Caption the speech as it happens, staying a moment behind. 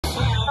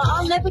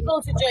I'll never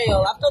go to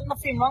jail. I've done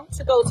nothing wrong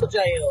to go to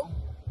jail.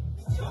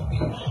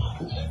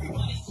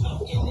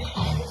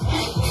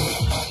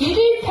 You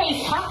do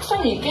pay tax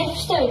on your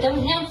gifts though,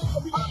 don't you?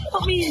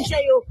 Put me in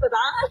jail for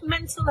that.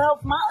 Mental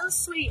health matters,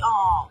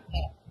 sweetheart.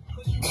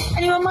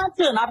 Can you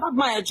imagine? I've had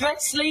my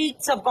address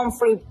leaked. I've gone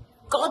through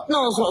God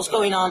knows what's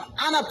going on.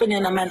 And I've been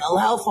in a mental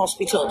health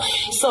hospital.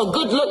 So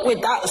good luck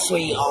with that,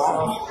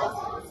 sweetheart.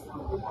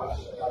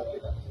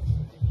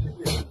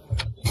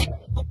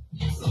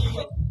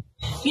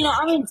 You know,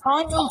 I'm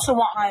entitled to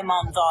what I'm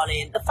on,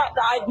 darling. The fact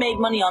that I've made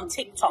money on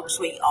TikTok,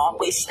 sweetheart,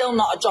 but it's still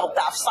not a job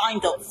that I've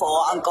signed up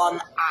for and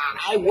gone,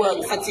 I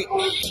work for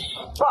TikTok.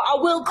 But I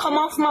will come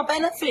off my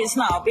benefits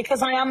now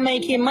because I am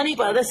making money.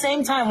 But at the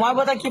same time, why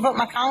would I give up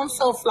my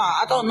council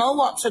flat? I don't know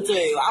what to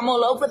do. I'm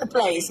all over the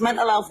place.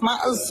 Mental health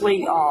matters,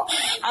 sweetheart.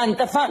 And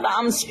the fact that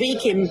I'm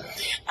speaking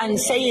and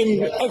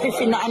saying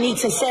everything that I need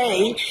to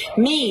say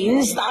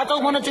means that I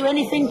don't want to do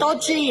anything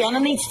dodgy and I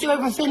need to do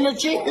everything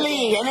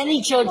legitly. And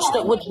any judge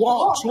that would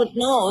watch would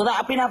know that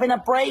I've been having a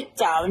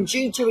breakdown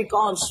due to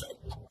regards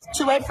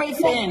to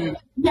everything.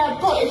 Yeah,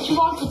 but if you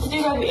wanted to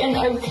do everything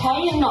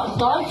okay and not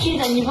dodgy,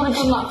 then you would have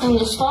done that from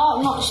the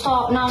start, not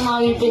start now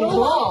you've been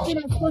caught.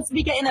 We're supposed to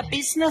be getting a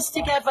business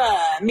together,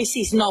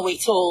 Mrs.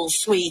 Know-It-All,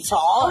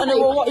 sweetheart. And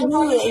what are you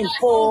waiting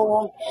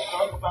for?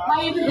 Why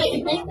are you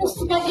getting business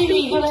together?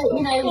 You're going to,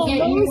 you know,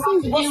 you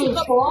have to do it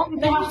for. You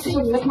have to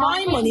do it.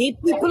 My money,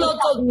 people are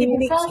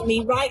giving it to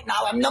me right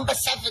now. I'm number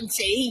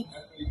 70.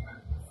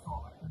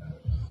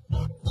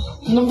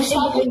 Number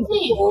 70?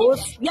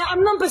 Yeah,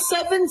 I'm number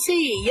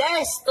 70.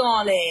 Yes,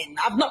 darling.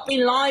 I've not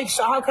been live,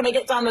 so how can I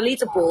get down the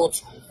leaderboard?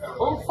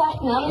 Oh,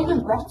 fucking hell,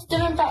 even Brett's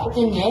doing better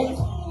than you.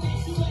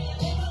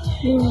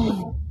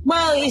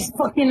 Well, he's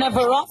fucking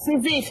never off,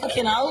 is he?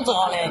 Fucking hell,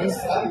 darling.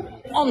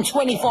 On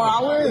 24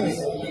 hours.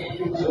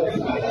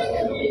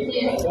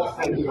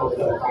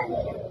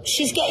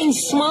 She's getting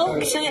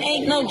smoked, and it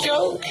ain't no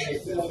joke.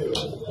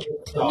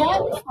 Yeah,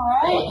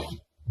 alright.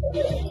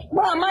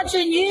 Well,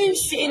 imagine you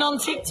sitting on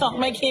TikTok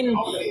making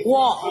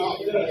what?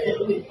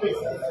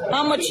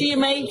 How much are you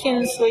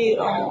making,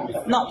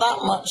 sweetheart? Not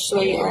that much,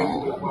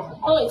 sweetheart.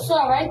 Well, it's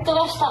alright. The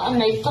less that I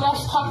make, the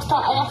less tax that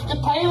I have to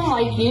pay,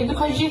 unlike you,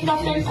 because you've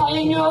not been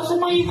paying yours,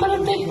 and now you've got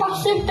a big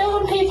massive bill,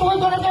 and people are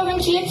going to go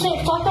into your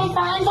TikTok and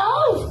find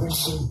out.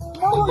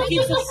 No one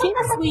gives a shit,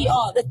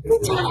 sweetheart. The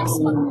tax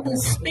man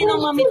spin on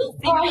my middle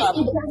finger. I'm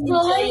in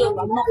jail.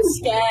 I'm not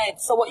scared.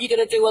 So what are you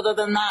going to do other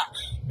than that?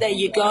 There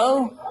you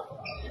go.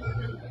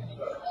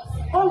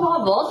 Oh,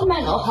 what about the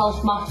mental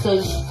health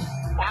matters?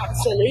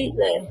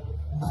 Absolutely.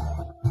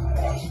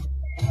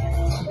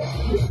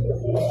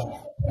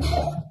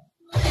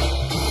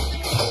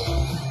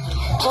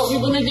 What we're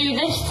going to do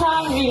this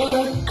time, we're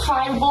going to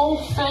cry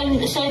wolf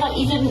and say that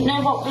you didn't know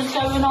what was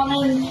going on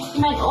in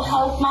mental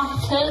health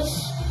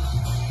matters.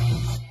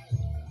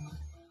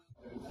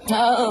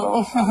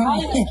 No.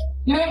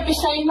 You won't be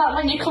saying that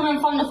when you're coming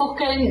from the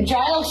fucking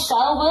jail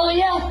cell, will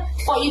you?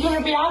 What, you're going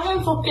to be having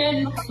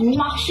fucking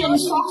mashing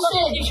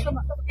sausage?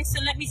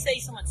 Listen, let me say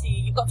something to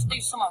you. You've got to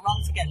do something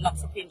wrong to get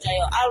locked up in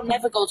jail. I'll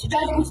never go to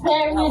jail.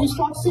 Vegetarian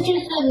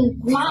sausages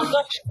and mash. I've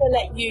got to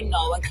let you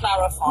know and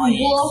clarify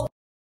it.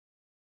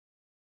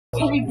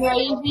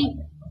 Gravy.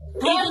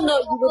 Even though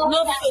you would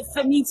love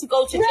for me to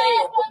go to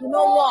jail, but you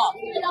know what?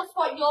 That's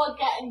what you're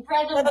getting,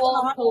 bread and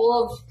water,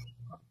 love.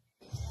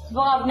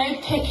 You'll have no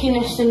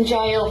pickiness in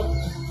jail.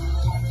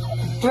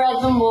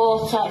 Bread and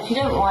water, if you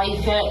don't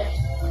like it,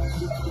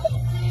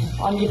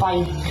 on your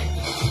bike.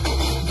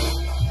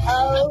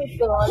 Oh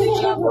God, it's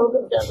a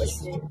little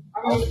jealousy.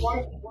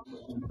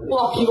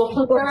 Lock you up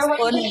and throw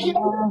away.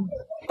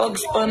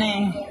 Bugs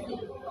Bunny.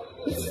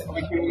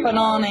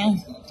 Banana.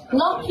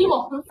 Lock you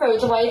up and throw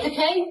away the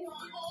key.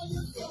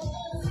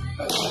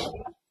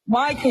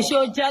 Why? Because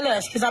you're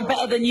jealous, because I'm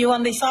better than you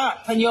on this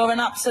app, and you're an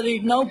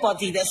absolute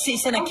nobody that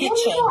sits in a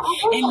kitchen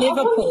in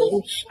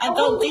Liverpool and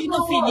don't do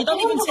nothing. You don't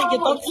even take your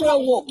dog for a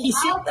walk. You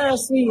sit there,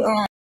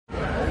 sweetheart.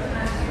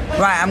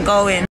 Right, I'm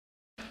going.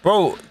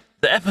 Bro,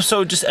 the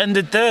episode just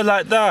ended there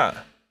like that.